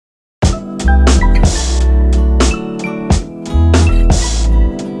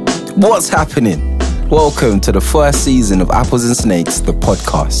What's happening? Welcome to the first season of Apples and Snakes, the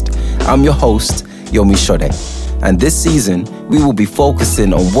podcast. I'm your host, Yomi Shode. And this season, we will be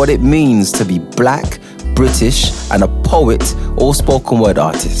focusing on what it means to be black, British, and a poet or spoken word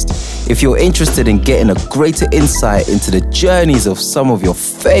artist. If you're interested in getting a greater insight into the journeys of some of your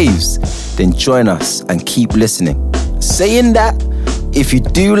faves, then join us and keep listening. Saying that, if you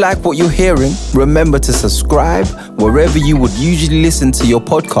do like what you're hearing, remember to subscribe wherever you would usually listen to your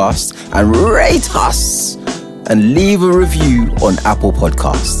podcast and rate us and leave a review on Apple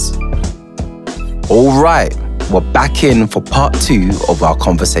Podcasts. All right, we're back in for part 2 of our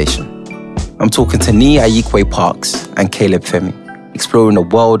conversation. I'm talking to Nii Ayikwei Parks and Caleb Femi, exploring the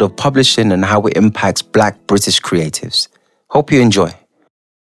world of publishing and how it impacts Black British creatives. Hope you enjoy.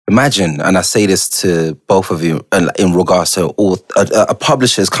 Imagine, and I say this to both of you in regards to all, a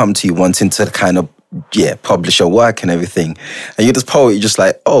publisher's come to you wanting to kind of, publish your work and everything. And you're this poet, you're just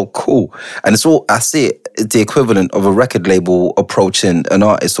like, oh, cool. And it's all, I see it, it's the equivalent of a record label approaching an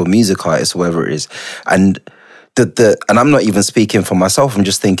artist or music artist, or whatever it is. And and I'm not even speaking for myself, I'm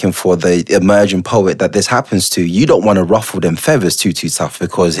just thinking for the emerging poet that this happens to. You don't want to ruffle them feathers too tough,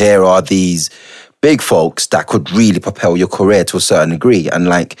 because here are these big folks that could really propel your career to a certain degree. And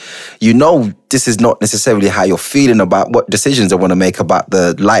this is not necessarily how you're feeling about what decisions they want to make about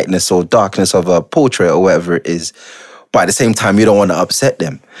the lightness or darkness of a portrait or whatever it is. But at the same time, you don't want to upset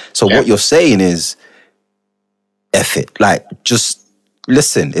them. So what you're saying is, F it. Just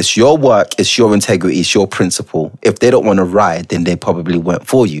listen, it's your work, it's your integrity, it's your principle. If they don't want to ride, then they probably weren't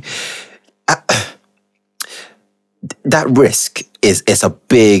for you. That risk is a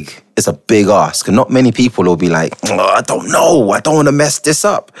big ask, and not many people will be like, oh, I don't know, I don't want to mess this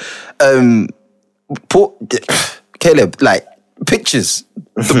up. Caleb, pictures,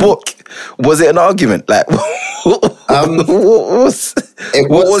 the book, was it an argument? What was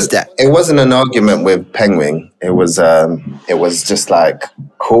that? It wasn't an argument with Penguin. It was just like,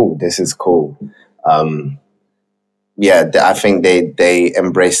 cool, this is cool. I think they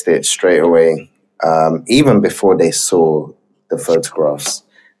embraced it straight away. Even before they saw the photographs.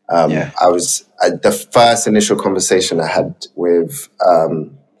 The first initial conversation I had with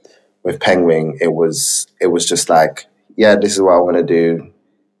Penguin, it was just like, this is what I want to do.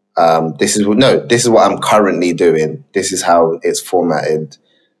 This is what I'm currently doing. This is how it's formatted,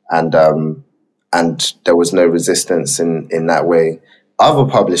 and there was no resistance in that way. Other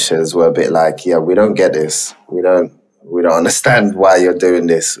publishers were a bit like, we don't get this. We don't understand why you're doing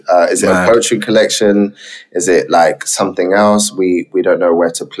this. Is it a poetry collection? Is it like something else? We don't know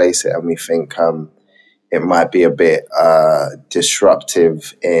where to place it, and we think it might be a bit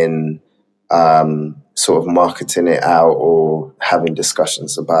disruptive in sort of marketing it out or having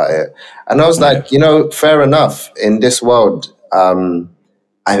discussions about it. And I was like, fair enough. In this world, I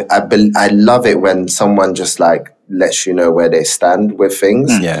love it when someone just like lets you know where they stand with things.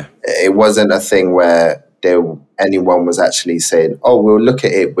 It wasn't a thing where anyone was actually saying, oh, we'll look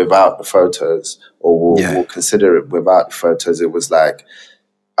at it without the photos, or we'll consider it without the photos. It was like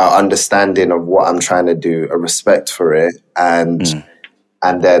an understanding of what I'm trying to do, a respect for it, and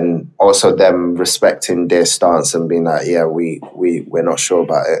then also them respecting their stance and being like, we're not sure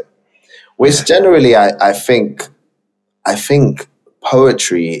about it. Which generally I think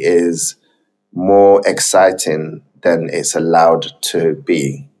poetry is more exciting than it's allowed to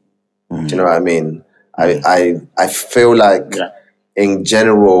be. Do you know what I mean? I feel like in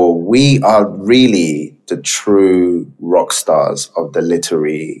general, we are really the true rock stars of the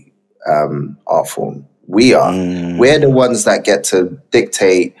literary art form. We are. We're the ones that get to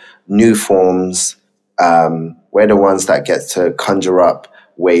dictate new forms. We're the ones that get to conjure up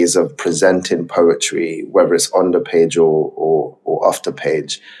ways of presenting poetry, whether it's on the page or off the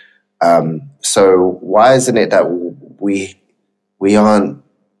page. So why isn't it that we aren't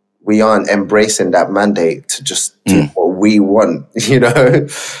embracing that mandate to just do what we want, I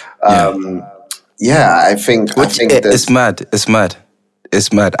think it's mad.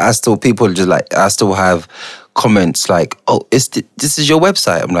 I still have comments like, oh, this is your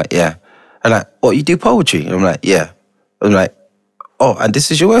website? I'm like, yeah. And like, what, you do poetry? I'm like, yeah. I'm like, oh, and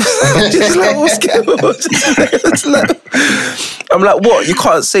this is your website? Just like, what's going on? I'm like, what? You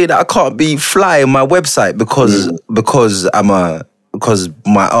can't say that I can't be fly on my website because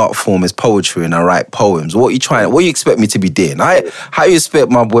my art form is poetry and I write poems. What you expect me to be doing? How you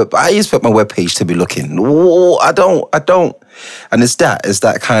expect my webpage to be looking? Oh, I don't. And it's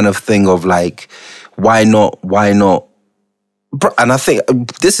that kind of thing of like, why not? And I think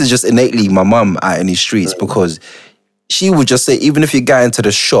this is just innately my mum out in these streets, because she would just say, even if you go into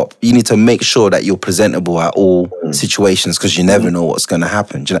the shop, you need to make sure that you're presentable at all situations because you never know what's going to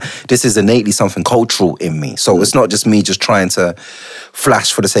happen. Do you know? This is innately something cultural in me. So it's not just me just trying to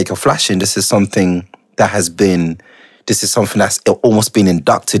flash for the sake of flashing. This is something that's almost been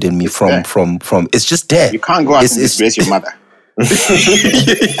inducted in me from it's just there. You can't go out and disgrace your mother. You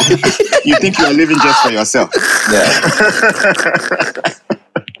think you are living just for yourself. Yeah.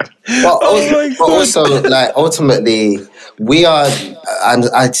 But also, like, ultimately, we are, and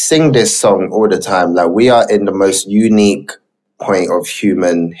I sing this song all the time, like, we are in the most unique point of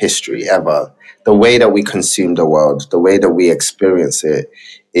human history ever. The way that we consume the world, the way that we experience it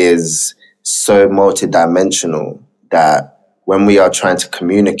is so multidimensional that when we are trying to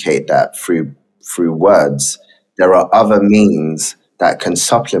communicate that through words, there are other means that can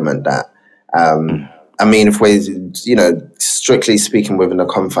supplement that. I mean, if we're, strictly speaking within the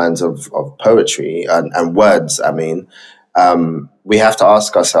confines of poetry and words, I mean, we have to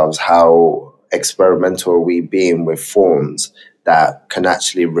ask ourselves how experimental are we being with forms that can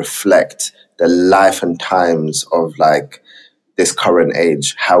actually reflect the life and times of, like, this current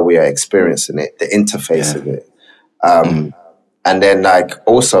age, how we are experiencing it, the interface of it. And then, like,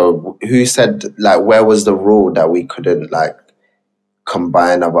 also, who said, like, where was the rule that we couldn't, like,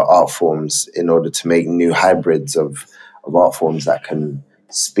 combine other art forms in order to make new hybrids of art forms that can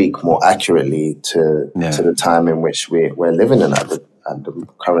speak more accurately to the time in which we're living in at the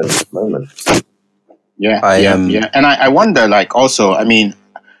current moment. Yeah. And I wonder, like, also, I mean,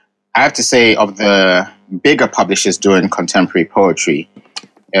 I have to say, of the bigger publishers doing contemporary poetry,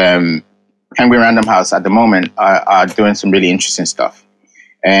 Penguin Random House at the moment are doing some really interesting stuff.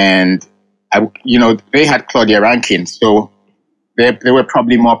 And, they had Claudia Rankine, so they were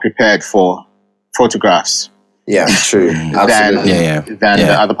probably more prepared for photographs. Yeah, true. Absolutely. Than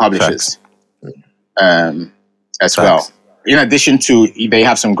the other publishers as well. In addition to, they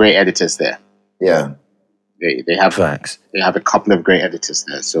have some great editors there. Yeah. They have Facts. They have a couple of great editors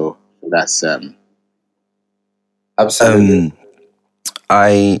there. So that's absolutely.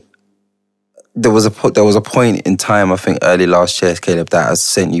 There was a point in time, I think early last year, Caleb, that I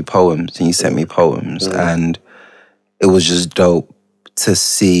sent you poems and you sent me poems, and it was just dope to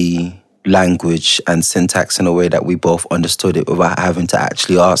see language and syntax in a way that we both understood it without having to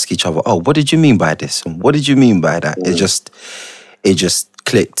actually ask each other, oh, what did you mean by this? And what did you mean by that? It just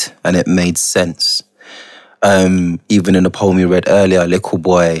clicked and it made sense. Even in the poem you read earlier, Little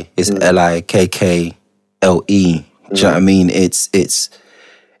Boy is Likkle. Do you know what I mean? It's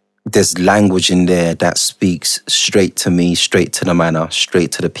there's language in there that speaks straight to me, straight to the manner,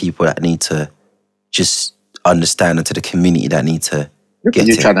 straight to the people that need to just understand, and to the community that need to get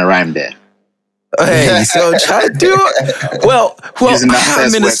You're it. trying to rhyme there. Hey, so try to do it. Well,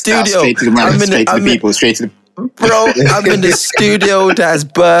 I'm in the studio. Straight to the man, straight to the people, straight to the... Bro, I'm in the studio that's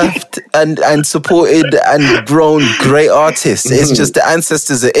birthed and supported and grown great artists. It's just the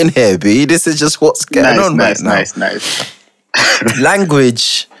ancestors are in here, B. This is just what's going on right now. Nice.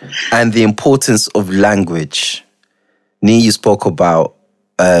 Language and the importance of language. Nee, you spoke about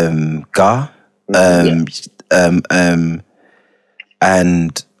Ga.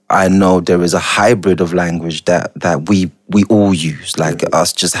 And I know there is a hybrid of language that we all use, like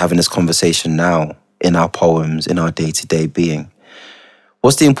us just having this conversation now in our poems, in our day-to-day being.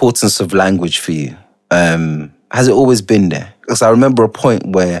 What's the importance of language for you? Has it always been there? Because I remember a point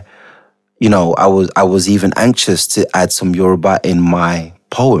where, I was even anxious to add some Yoruba in my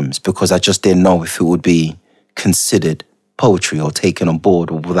poems because I just didn't know if it would be considered poetry or taken on board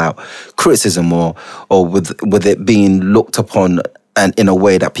or without criticism or with it being looked upon and in a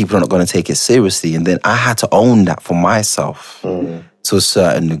way that people are not going to take it seriously. And then I had to own that for myself to a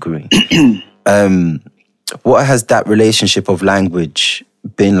certain degree. What has that relationship of language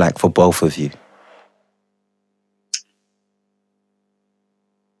been like for both of you?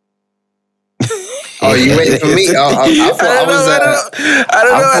 Oh, you waiting for me? I thought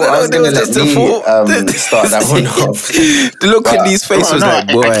I was going to let me start that one off. Look at these faces like,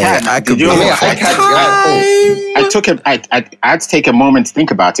 boy, I could be I had to take a moment to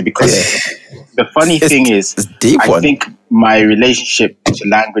think about it because the funny thing is, I think my relationship to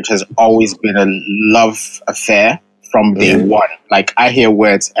language has always been a love affair from day one. Like, I hear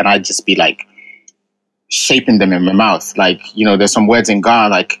words and I just be like shaping them in my mouth. Like, there's some words in Ghana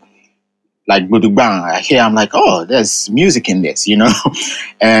like Budubang. I hear, I'm like, oh, there's music in this,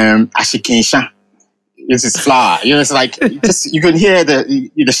 Ashikinsha. This is flower. It's like, you can hear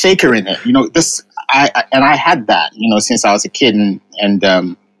the shaker in it. I had that, since I was a kid. And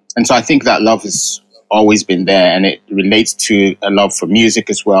so I think that love has always been there, and it relates to a love for music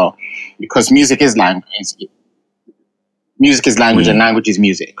as well, because music is language. Music is language and language is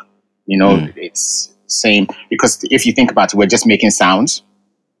music. You know, it's same. Because if you think about it, we're just making sounds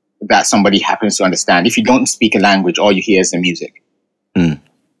that somebody happens to understand. If you don't speak a language, all you hear is the music.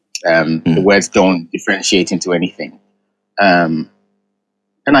 The words don't differentiate into anything. And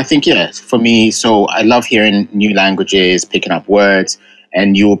I think, for me, so I love hearing new languages, picking up words,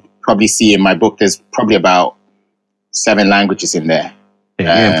 and you'll probably see in my book, there's probably about 7 languages in there.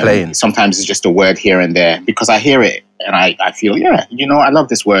 Playing. Sometimes it's just a word here and there because I hear it and I feel, I love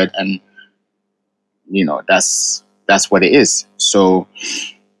this word, and that's what it is. So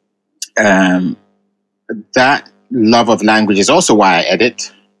that love of language is also why I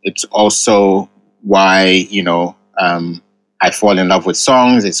edit. It's also why I fall in love with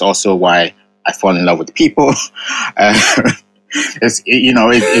songs. It's also why I fall in love with people.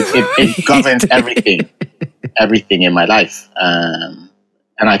 It governs everything in my life.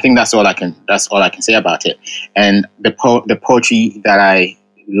 And I think that's all I can say about it. And the poetry that I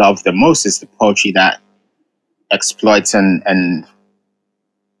love the most is the poetry that exploits and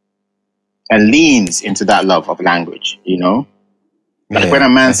leans into that love of language, Like when a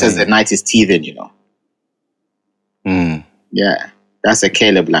man says the night is teething, Yeah, that's a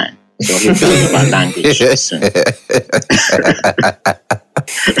Caleb line. So he'll tell you about language soon.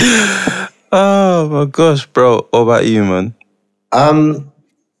 Oh my gosh, bro. What about you, man?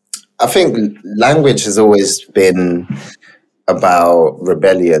 I think language has always been about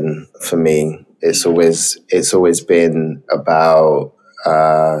rebellion for me. It's always been about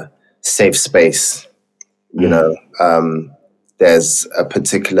safe space. There's a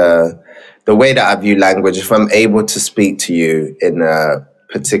particular, the way that I view language, if I'm able to speak to you in a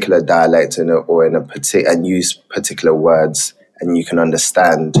particular dialect and use particular words and you can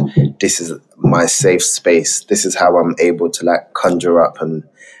understand, this is my safe space. This is how I'm able to conjure up and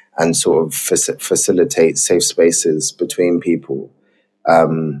sort of facilitate safe spaces between people.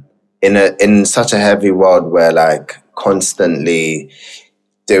 In such a heavy world where constantly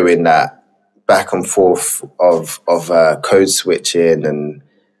doing that back and forth of code switching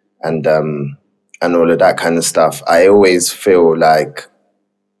and all of that kind of stuff, I always feel like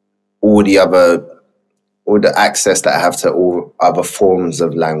all the access that I have to all other forms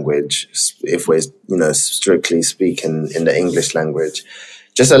of language, if we're strictly speaking in the English language,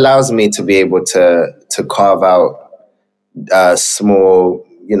 just allows me to be able to carve out small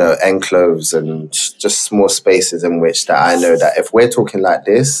enclaves and just small spaces in which that I know that if we're talking like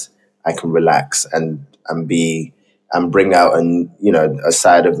this, I can relax and bring out a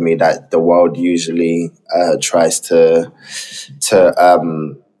side of me that the world usually tries to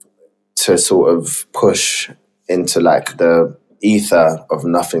sort of push into the ether of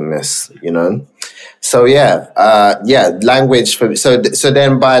nothingness, So language for me. So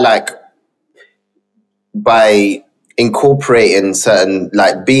then by incorporating certain,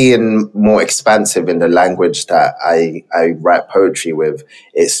 being more expansive in the language that I write poetry with,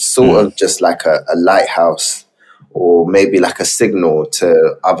 it's sort of just like a lighthouse, or maybe like a signal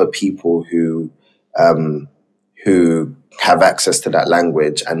to other people who have access to that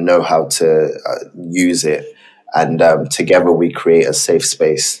language and know how to use it. And together we create a safe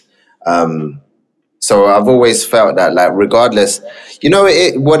space. So I've always felt that, regardless,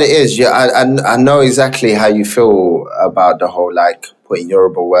 what it is. Yeah, I know exactly how you feel about the whole putting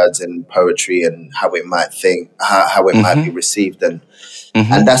Yoruba words in poetry and how it might might be received, and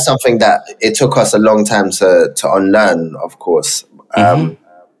that's something that it took us a long time to unlearn, of course.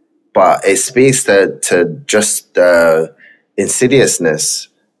 But it speaks to just the insidiousness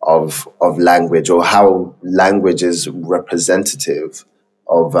of language, or how language is representative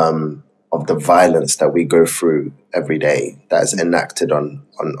of the violence that we go through every day, that is enacted on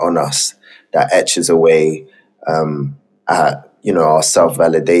us, that etches away at our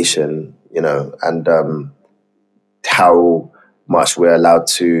self-validation, and how much we're allowed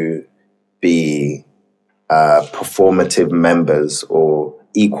to be performative members or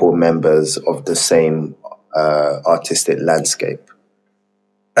equal members of the same artistic landscape.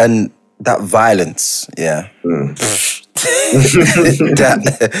 And that violence,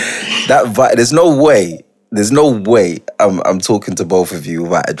 there's no way I'm talking to both of you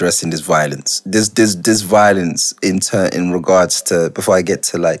without addressing this violence. This violence in regards to, before I get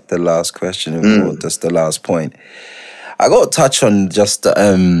to the last question or just the last point, I got to touch on just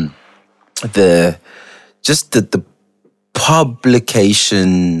the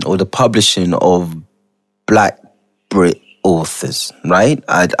publication or the publishing of Black Brit authors, right?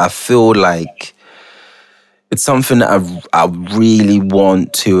 I feel like it's something that I really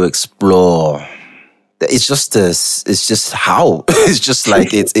want to explore, it's just this. It's just how. It's just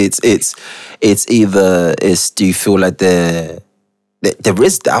like it's either do you feel like there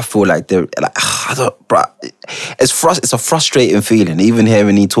is. I feel like there. Like I don't, bro. It's a frustrating feeling. Even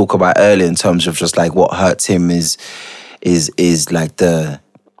hearing he talk about earlier in terms of just like what hurts him is like the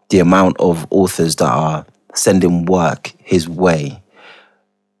amount of authors that are sending work his way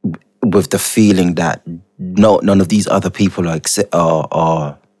with the feeling that none of these other people are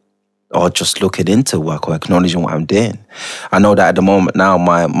just looking into work or acknowledging what I'm doing. I know that at the moment now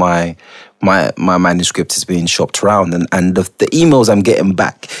my manuscript is being shopped around and the emails I'm getting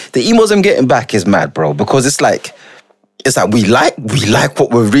back is mad, bro, because it's like we like what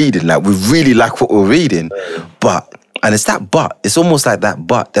we're reading, like we really like what we're reading, but it's almost like that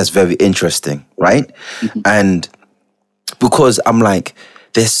but that's very interesting, right? Mm-hmm. And because I'm like,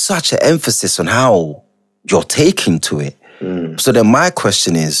 there's such an emphasis on how you're taking to it. So then my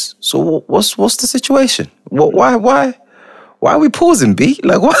question is, so what's the situation? Why are we pausing, B?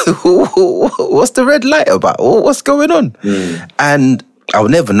 Like, what's the red light about? What's going on? And I'll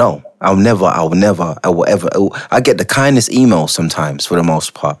never know. I get the kindest emails sometimes for the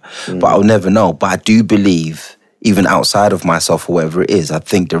most part, but I'll never know. But I do believe, even outside of myself or whatever it is, I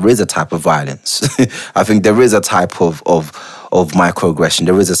think there is a type of violence. I think there is a type of microaggression.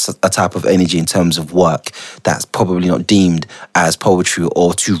 There is a type of energy in terms of work that's probably not deemed as poetry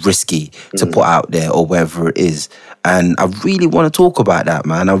or too risky to put out there or wherever it is. And I really want to talk about that,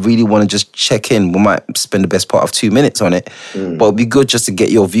 man. I really want to just check in. We might spend the best part of 2 minutes on it, but it'd be good just to get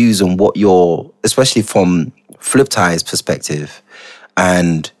your views on what especially from Flip Tie's perspective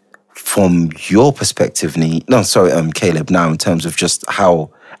and from your perspective, Caleb, now in terms of just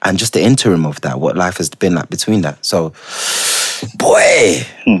how, and just the interim of that, what life has been like between that. So, boy,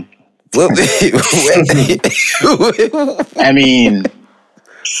 I mean,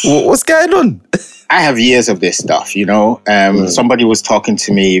 what's going on? I have years of this stuff, you know. Somebody was talking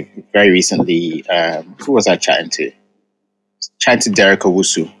to me very recently. Who was I chatting to? Chatting to Derek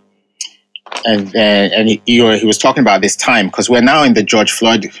Owusu. And he was talking about this time, because we're now in the George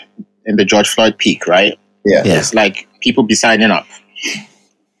Floyd peak, right? Yeah. It's like people be signing up.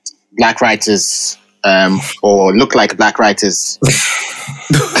 Black writers, or look like black writers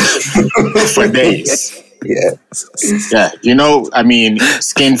for days. Yeah. Yeah. You know, I mean,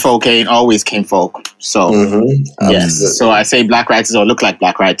 skin folk ain't always kin folk. So, yes. So I say black writers or look like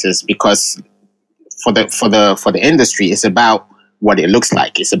black writers because for the industry, it's about what it looks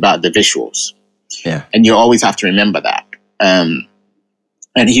like. It's about the visuals. Yeah. And you always have to remember that. And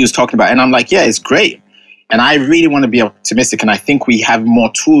he was talking about, and I'm like, yeah, it's great. And I really want to be optimistic. And I think we have more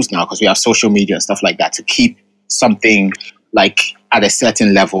tools now because we have social media and stuff like that to keep something like at a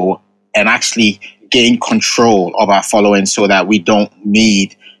certain level and actually gain control of our following so that we don't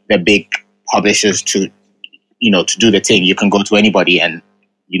need the big publishers to do the thing. You can go to anybody and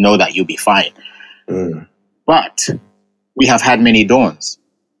you know that you'll be fine. But we have had many dawns.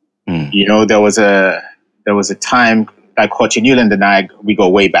 You know, there was a time, like Courtney Newland and I, we go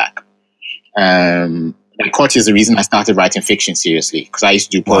way back. Like Courtney is the reason I started writing fiction seriously, because I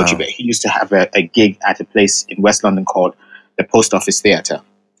used to do poetry, but he used to have a gig at a place in West London called the Post Office Theatre.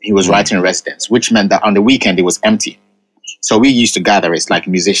 He was writing in residence, which meant that on the weekend it was empty. So we used to gather, it's like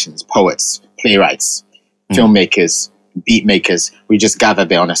musicians, poets, playwrights, filmmakers, beat makers. We just gather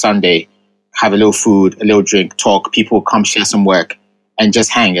there on a Sunday, have a little food, a little drink, talk, people come share some work and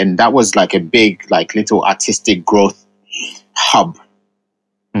just hang. And that was like a big, like little artistic growth hub.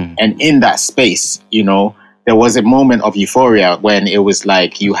 And in that space, you know, there was a moment of euphoria when it was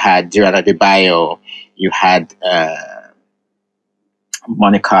like you had Dirana Adebayo, you had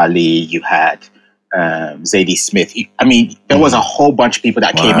Monica Lee, you had Zadie Smith. I mean, there was a whole bunch of people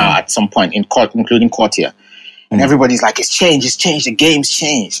that came out at some point, including Courtier. And everybody's like, it's changed, the game's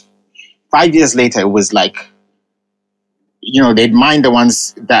changed. 5 years later, it was like, you know, they'd mind the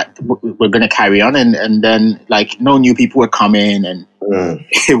ones that were going to carry on, and then like no new people were coming, and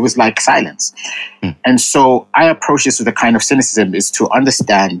it was like silence. And so I approach this with a kind of cynicism, is to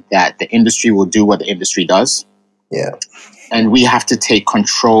understand that the industry will do what the industry does. Yeah. And we have to take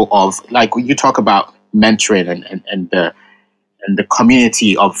control of, like you talk about mentoring and the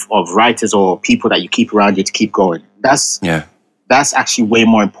community of writers or people that you keep around you to keep going. That's actually way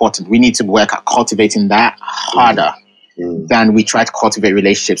more important. We need to work at cultivating that harder than we try to cultivate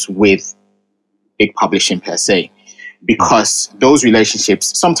relationships with big publishing per se. Because those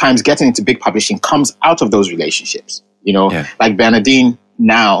relationships, sometimes getting into big publishing comes out of those relationships. You know, like Bernardine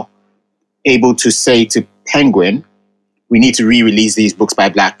now able to say to Penguin, we need to re-release these books by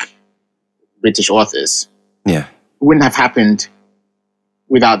Black British authors. Yeah. Wouldn't have happened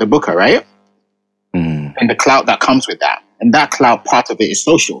without the Booker, right? and the clout that comes with that. And that clout, part of it is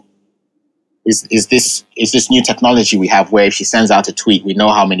social. Is this new technology we have where if she sends out a tweet, we know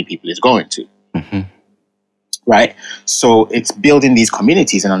how many people it's going to. Mm-hmm. Right? So it's building these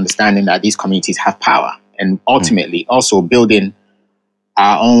communities and understanding that these communities have power, and ultimately also building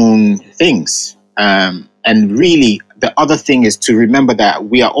our own things. And really, the other thing is to remember that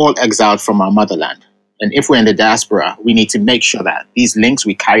we are all exiled from our motherland. And if we're in the diaspora, we need to make sure that these links,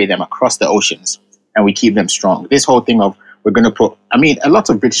 we carry them across the oceans and we keep them strong. This whole thing of we're going to put, I mean, a lot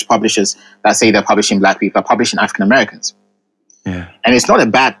of British publishers that say they're publishing Black people are publishing African Americans. Yeah. And it's not a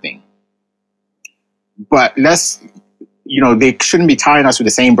bad thing. But let's, they shouldn't be tying us with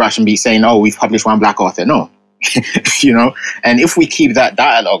the same brush and be saying, oh, we've published one Black author. No. And if we keep that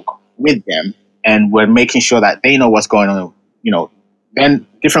dialogue with them and we're making sure that they know what's going on, then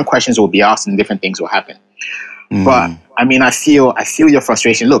different questions will be asked and different things will happen. But I mean, I feel your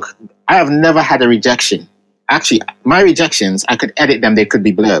frustration. Look, I have never had a rejection. Actually, my rejections, I could edit them. They could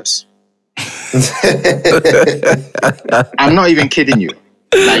be blurbs. I'm not even kidding you.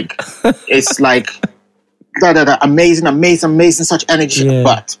 Like, it's like, amazing, such energy. Yeah.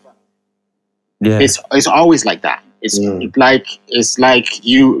 But it's always like that. It's like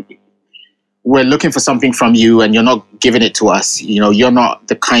we're looking for something from you and you're not giving it to us. You're not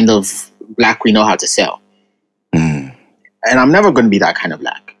the kind of Black we know how to sell. And I'm never going to be that kind of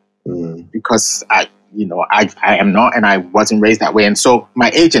Black because I am not, and I wasn't raised that way. And so me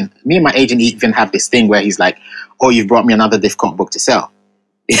and my agent even have this thing where he's like, oh, you've brought me another difficult book to sell.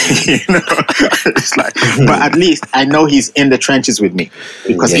 It's like, but at least I know he's in the trenches with me,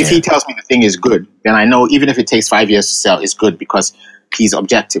 because if he tells me the thing is good, then I know even if it takes 5 years to sell, it's good because he's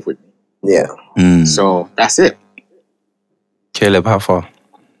objective with me. Yeah. So that's it. Caleb, how far?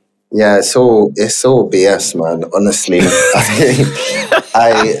 Yeah, it's all BS, man. Honestly,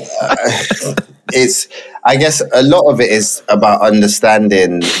 I guess a lot of it is about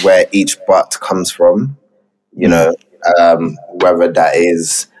understanding where each but comes from. Whether that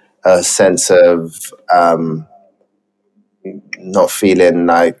is a sense of not feeling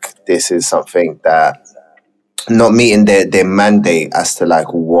like this is something that not meeting their mandate as to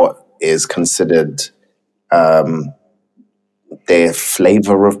like what is considered their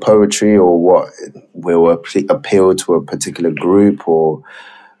flavor of poetry, or what will appeal to a particular group or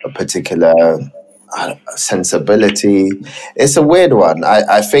a particular sensibility. It's a weird one.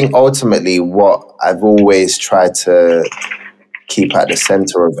 I think ultimately what I've always tried to keep at the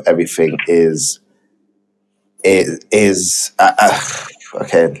center of everything is okay,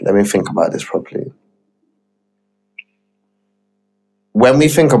 let me think about this properly. When we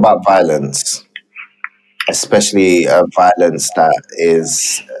think about violence, especially violence that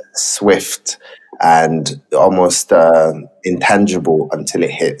is swift and almost intangible until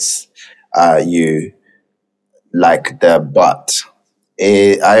it hits you, like the butt.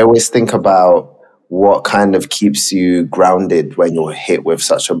 I always think about what kind of keeps you grounded when you're hit with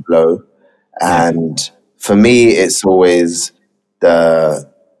such a blow. And for me, it's always the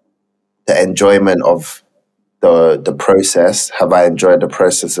enjoyment of the process. Have I enjoyed the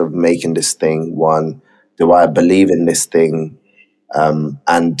process of making this thing? One, do I believe in this thing?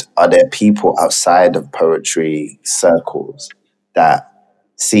 And are there people outside of poetry circles that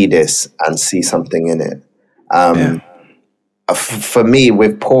see this and see something in it? For me,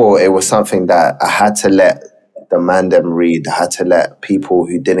 with Paul, it was something that I had to let the man them read. I had to let people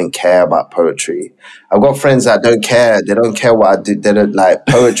who didn't care about poetry. I've got friends that don't care. They don't care what I do. They don't like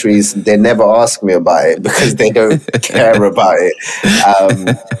poetry. They never ask me about it because they don't care about it.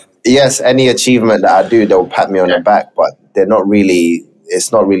 Yes, any achievement that I do, they'll pat me on the back, but they're not really.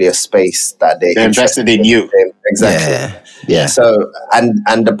 It's not really a space that they're invested in you. Exactly. Yeah. So,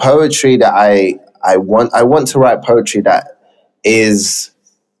 and the poetry that I want to write poetry that is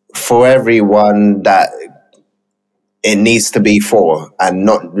for everyone that it needs to be for, and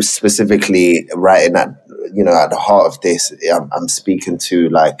not specifically writing at the heart of this. I'm speaking to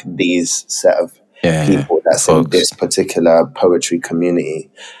like these set of people that's in this particular poetry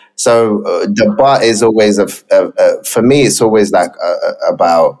community. So the but is always for me. It's always like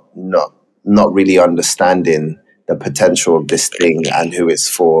about not really understanding the potential of this thing and who it's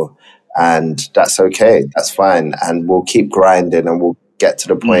for, and that's okay. That's fine, and we'll keep grinding, and we'll get to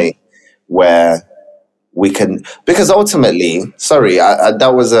the point where we can. Because ultimately, sorry,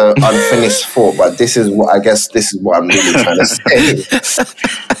 that was an unfinished thought, but this is what I'm really trying to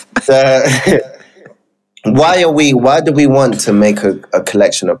say. Why do we want to make a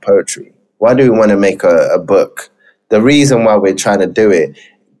collection of poetry? Why do we want to make a book? The reason why we're trying to do it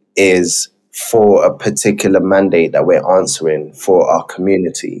is for a particular mandate that we're answering for our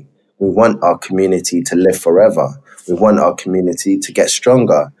community. We want our community to live forever. We want our community to get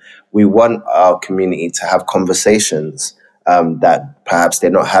stronger. We want our community to have conversations that perhaps they're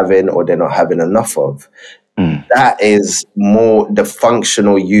not having or they're not having enough of. That is more the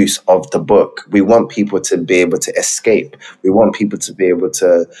functional use of the book. We want people to be able to escape. We want people to be able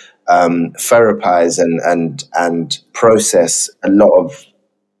to therapize and process a lot of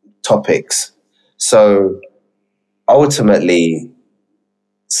topics. So ultimately,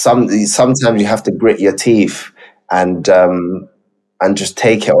 sometimes you have to grit your teeth and just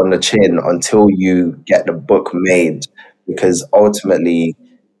take it on the chin until you get the book made, because ultimately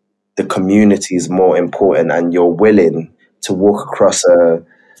the community is more important, and you're willing to walk across a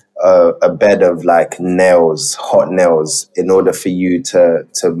bed of like nails, hot nails, in order for you to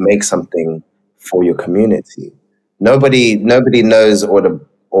make something for your community. Nobody knows all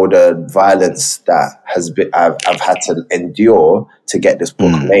the violence that I've had to endure to get this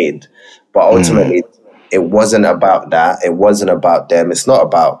book made. But ultimately, it wasn't about that. It wasn't about them. It's not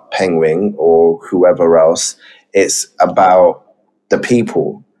about Penguin or whoever else. It's about the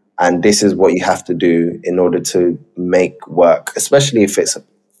people. And this is what you have to do in order to make work, especially if it's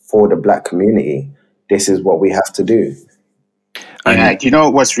for the Black community. This is what we have to do. Do you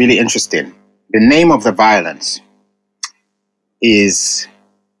know what's really interesting? The name of the violence is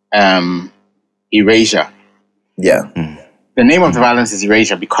erasure. Yeah. The name of the violence is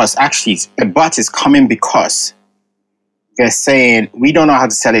erasure, because actually the but is coming because they're saying, we don't know how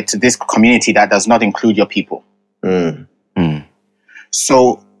to sell it to this community that does not include your people.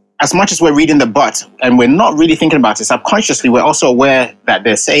 So as much as we're reading the but and we're not really thinking about it subconsciously, we're also aware that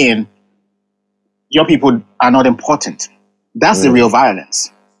they're saying your people are not important. That's the real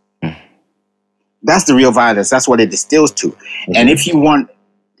violence. That's the real violence. That's what it distills to. And if you want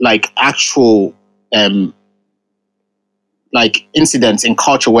like actual like incidents in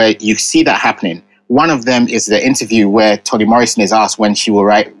culture where you see that happening, one of them is the interview where Toni Morrison is asked when she will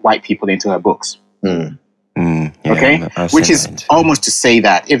write white people into her books. Okay? Which is almost to say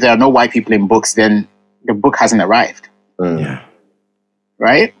that if there are no white people in books, then the book hasn't arrived.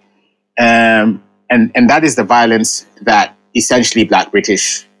 Right? And that is the violence that essentially Black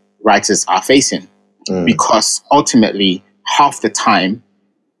British writers are facing. Because ultimately, half the time,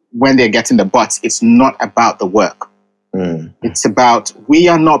 when they're getting the buts, it's not about the work. It's about, we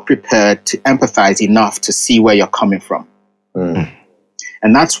are not prepared to empathize enough to see where you're coming from.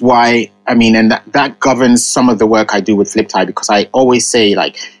 And that's why, I mean, and that governs some of the work I do with Fliptide, because I always say,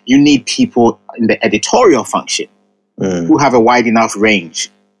 like, you need people in the editorial function who have a wide enough range.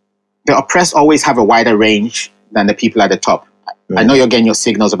 The oppressed always have a wider range than the people at the top. I know you're getting your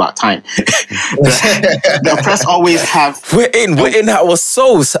signals about time. The oppressed always have... We're in our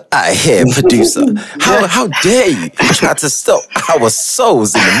souls out here, producer. How dare you try to stop our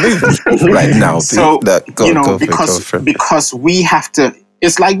souls in the movie right now? So, because we have to...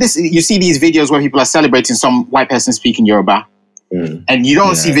 It's like this. You see these videos where people are celebrating some white person speaking Yoruba, and you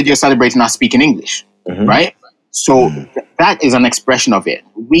don't see videos celebrating us speaking English, right? So that is an expression of it.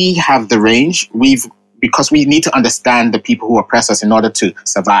 We have the range. Because we need to understand the people who oppress us in order to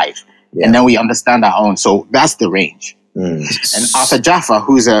survive. And then we understand our own. So that's the range. And Arthur Jaffa,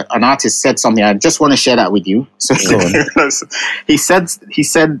 who's an artist, said something. I just want to share that with you. So he said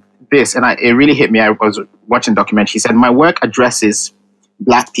this, and it really hit me. I was watching a documentary. He said, my work addresses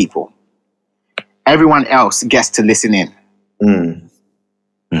Black people. Everyone else gets to listen in.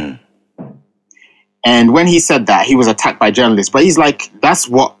 And when he said that, he was attacked by journalists. But he's like, that's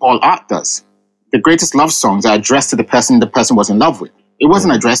what all art does. The greatest love songs are addressed to the person was in love with. It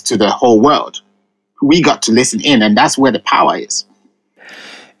wasn't addressed to the whole world. We got to listen in, and that's where the power is.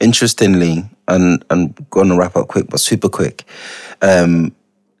 Interestingly, and I'm going to wrap up quick, but super quick. At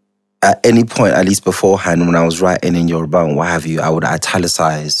any point, at least beforehand, when I was writing in Yoruba and what have you, I would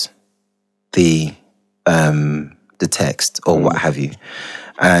italicize the text or what have you.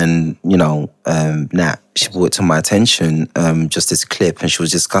 And, Nat, she brought it to my attention, just this clip, and she was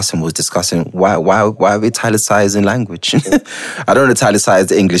discussing why are we italicizing language? I don't italicize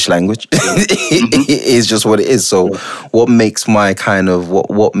the English language. It is just what it is. So what makes my kind of,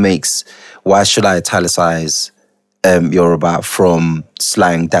 why should I italicize Yoruba from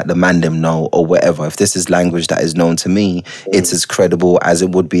slang that the mandem know or whatever? If this is language that is known to me, it's as credible as it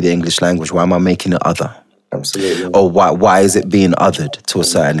would be the English language. Why am I making it other? Absolutely. Or why is it being othered to a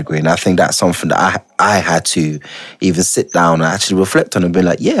certain degree? And I think that's something that I had to even sit down and actually reflect on and be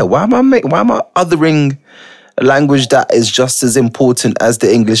like, why am I othering a language that is just as important as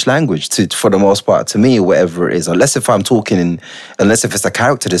the English language for the most part to me, or whatever it is. Unless if it's a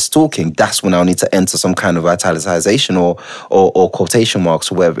character that's talking, that's when I'll need to enter some kind of italicization or quotation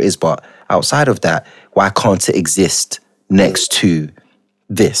marks or whatever it is. But outside of that, why can't it exist next to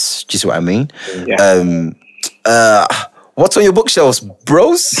this? Do you see what I mean? Yeah. What's on your bookshelves,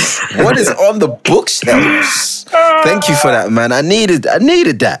 bros? What is on the bookshelves? Thank you for that, man. I needed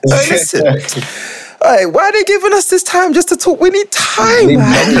that. Listen. All right, why are they giving us this time just to talk? We need time,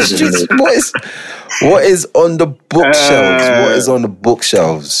 man. What is on the bookshelves? What is on the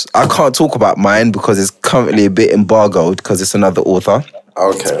bookshelves? I can't talk about mine because it's currently a bit embargoed because it's another author.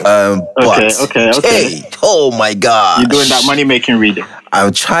 Okay. Okay. Hey, oh my God. You're doing that money-making reading.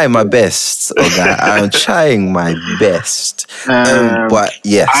 I'm trying my best. Okay? I'm trying my best. But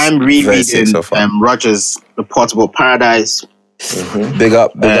yes, I'm rereading Roger's The Portable Paradise. Mm-hmm. Big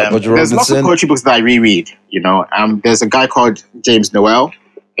up, Roger Robinson. There's lots of poetry books that I reread. There's a guy called James Noel.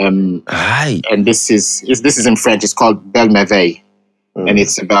 And this is in French. It's called Belle Merveille, and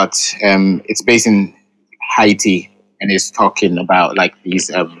it's about it's based in Haiti. And it's talking about like these,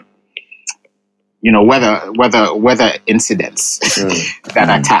 weather incidents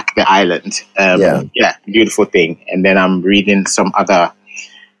that attack the island. Beautiful thing. And then I'm reading some other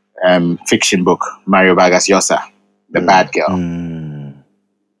fiction book, Mario Vargas Llosa, The Bad Girl.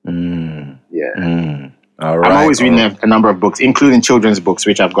 All right, I'm always reading a number of books, including children's books,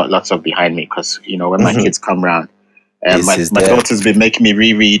 which I've got lots of behind me because when my kids come around, my daughter's been making me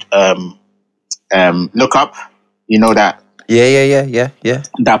reread Look Up. You know that? Yeah.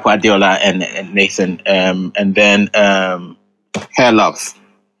 Dapo Adeola and Nathan. And then Hair Love.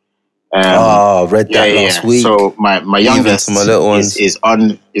 Read that last week. So my youngest is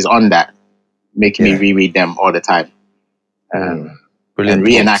on that, making me reread them all the time. Brilliant. And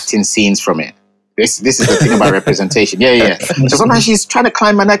reenacting scenes from it. This is the thing about representation. Yeah. So sometimes she's trying to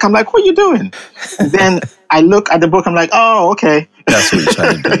climb my neck. I'm like, what are you doing? And then I look at the book. I'm like, oh, okay. That's what you're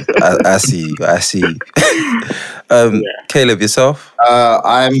trying to do. I see you. Caleb, yourself?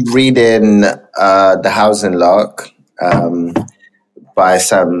 I'm reading The Housing Lark by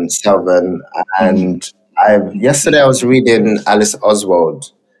Sam Selvin. And yesterday I was reading Alice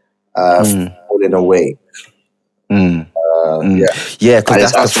Oswald, Falling Awake.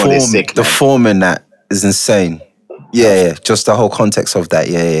 Because that's the form in that is insane. Yeah, just the whole context of that.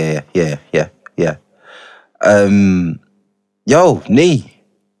 Yeah. Yo, Nee,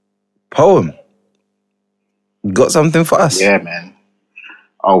 poem. Got something for us? Yeah, man.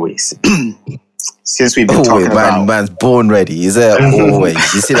 Always. Since we've been talking about... man's born ready. Is there always?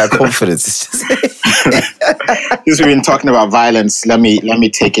 You see that confidence? Since we've been talking about violence, let me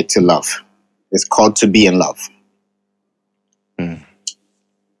take it to love. It's called To Be in Love.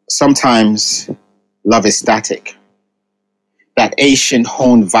 Sometimes love is static. That ancient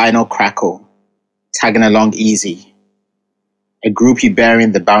honed vinyl crackle, tagging along easy. A groupie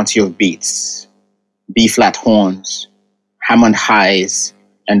bearing the bounty of beats, B-flat horns, Hammond highs,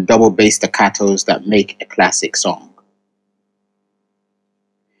 and double bass staccatos that make a classic song.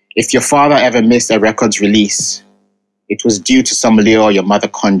 If your father ever missed a record's release, it was due to some lure your mother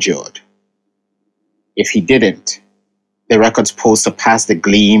conjured. If he didn't, the record's pull surpassed the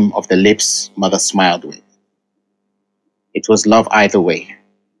gleam of the lips mother smiled with. It was love either way.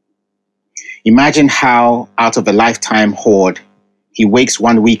 Imagine how, out of a lifetime hoard, he wakes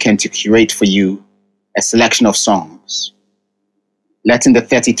one weekend to curate for you a selection of songs, letting the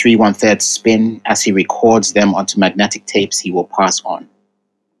 33 1/3 spin as he records them onto magnetic tapes he will pass on.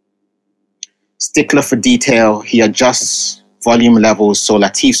 Stickler for detail, he adjusts volume levels so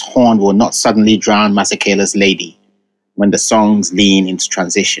Latif's horn will not suddenly drown Masekela's lady when the songs lean into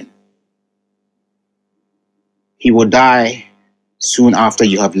transition. He will die soon after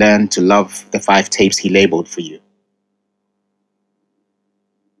you have learned to love the 5 tapes he labeled for you.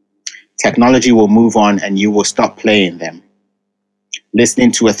 Technology will move on and you will stop playing them,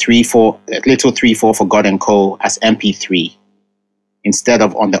 listening to a little 3/4 for God and Co. as MP3, instead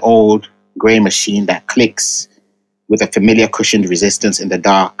of on the old grey machine that clicks with a familiar cushioned resistance in the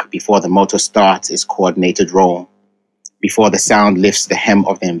dark before the motor starts its coordinated roll, before the sound lifts the hem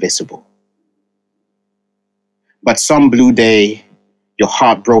of the invisible. But some blue day, your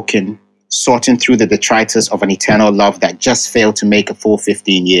heart broken, sorting through the detritus of an eternal love that just failed to make a full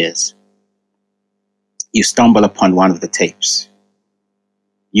 15 years. You stumble upon one of the tapes.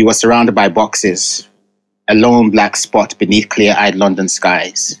 You were surrounded by boxes, a lone black spot beneath clear-eyed London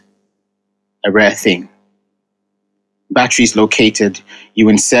skies. A rare thing. Batteries located, you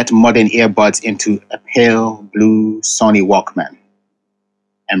insert modern earbuds into a pale blue Sony Walkman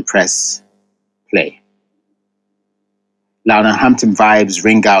and press play. Louderhampton vibes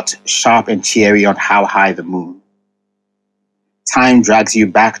ring out sharp and cheery on How High the Moon. Time drags you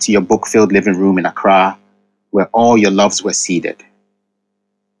back to your book-filled living room in Accra, where all your loves were seeded.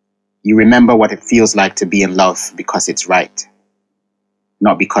 You remember what it feels like to be in love because it's right,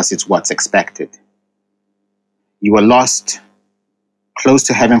 not because it's what's expected. You were lost close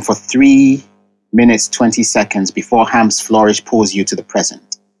to heaven for 3 minutes, 20 seconds before Ham's flourish pulls you to the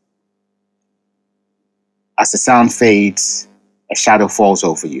present. As the sound fades, a shadow falls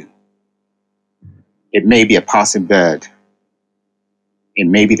over you. It may be a passing bird. It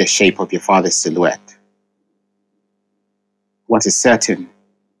may be the shape of your father's silhouette. What is certain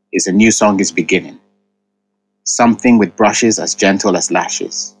is a new song is beginning. Something with brushes as gentle as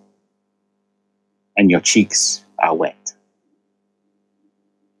lashes. And your cheeks are wet.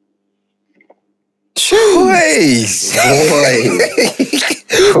 Boys!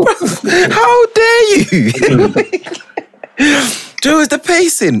 How dare you? Joe, is the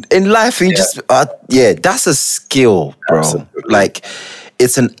pacing in life, and that's a skill, bro. Absolutely. Like,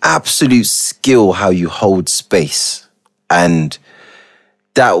 it's an absolute skill how you hold space, and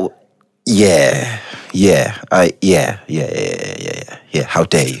that, How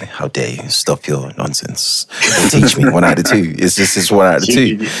dare you? How dare you? Stop your nonsense. Teach me 1 out of 2. It's just 1 out of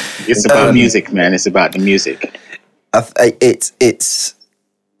 2. It's about music, man. It's about the music.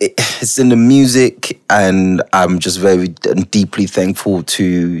 It's in the music, and I'm just very deeply thankful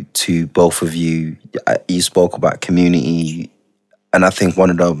to both of you. You spoke about community, and I think one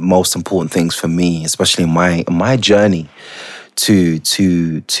of the most important things for me, especially in my journey to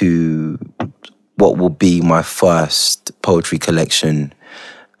what will be my first poetry collection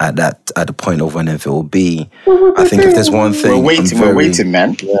at the point of whenever it will be. I think if there's one thing we're waiting,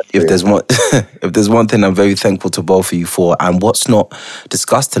 man. If there's one thing I'm very thankful to both of you for, and what's not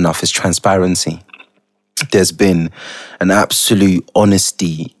discussed enough, is transparency. There's been an absolute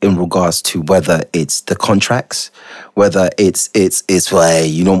honesty in regards to whether it's the contracts, whether it's where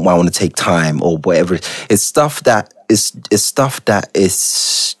you don't want to take time or whatever. It's stuff that is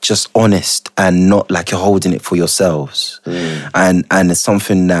just honest and not like you're holding it for yourselves. And it's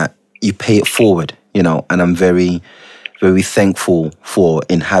something that you pay it forward, and I'm very, very thankful for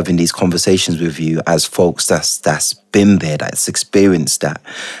in having these conversations with you as folks that's been there, that's experienced that.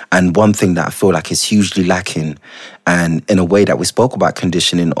 And one thing that I feel like is hugely lacking, and in a way that we spoke about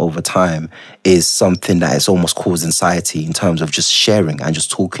conditioning over time, is something that has almost caused anxiety in terms of just sharing and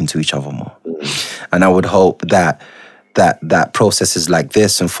just talking to each other more. And I would hope that processes like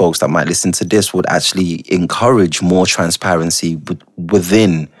this and folks that might listen to this would actually encourage more transparency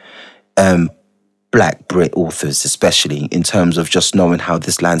within Black Brit authors, especially in terms of just knowing how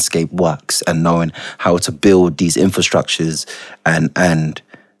this landscape works and knowing how to build these infrastructures and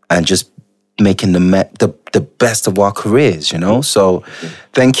just making the best of our careers, So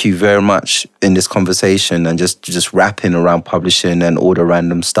thank you very much in this conversation, and just wrapping around publishing and all the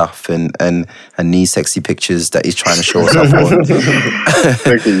random stuff and these sexy pictures that he's trying to show us up on.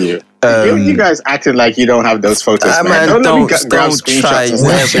 Thank you. You guys acting like you don't have those photos, man. Don't try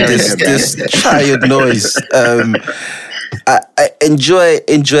this tired noise. I enjoy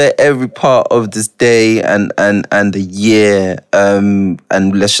every part of this day and the year, and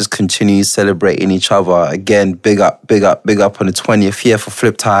let's just continue celebrating each other. Again, big up on the 20th year for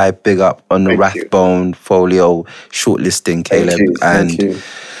Flipped High. Big up on the Rathbone Folio shortlisting, Caleb. Thank you.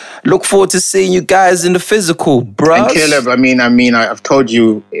 Look forward to seeing you guys in the physical, bro. And Caleb, I mean, I've told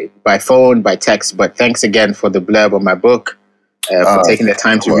you by phone, by text, but thanks again for the blurb on my book, for taking the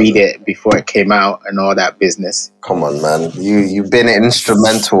time to read it before it came out and all that business. Come on, man. You've been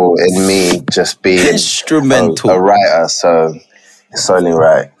instrumental in me just being a writer, so it's only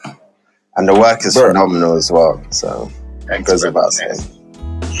right. And the work is phenomenal as well, so it goes without saying.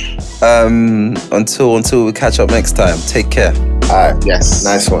 Until we catch up next time, take care. All right. Yes.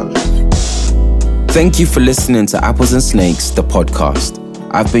 Nice one. Thank you for listening to Apples and Snakes, the podcast.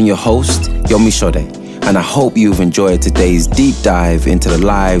 I've been your host, Yomi Shode, and I hope you've enjoyed today's deep dive into the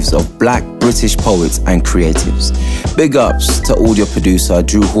lives of Black British poets and creatives. Big ups to audio producer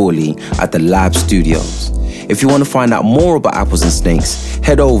Drew Hawley at the Lab Studios. If you want to find out more about Apples and Snakes,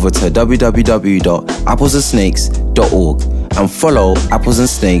 head over to www.applesandsnakes.org and follow Apples and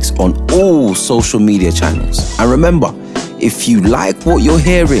Snakes on all social media channels. And remember, if you like what you're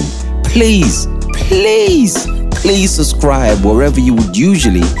hearing, please subscribe wherever you would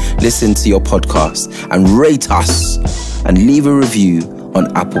usually listen to your podcast, and rate us and leave a review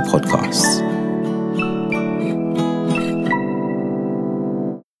on Apple Podcasts.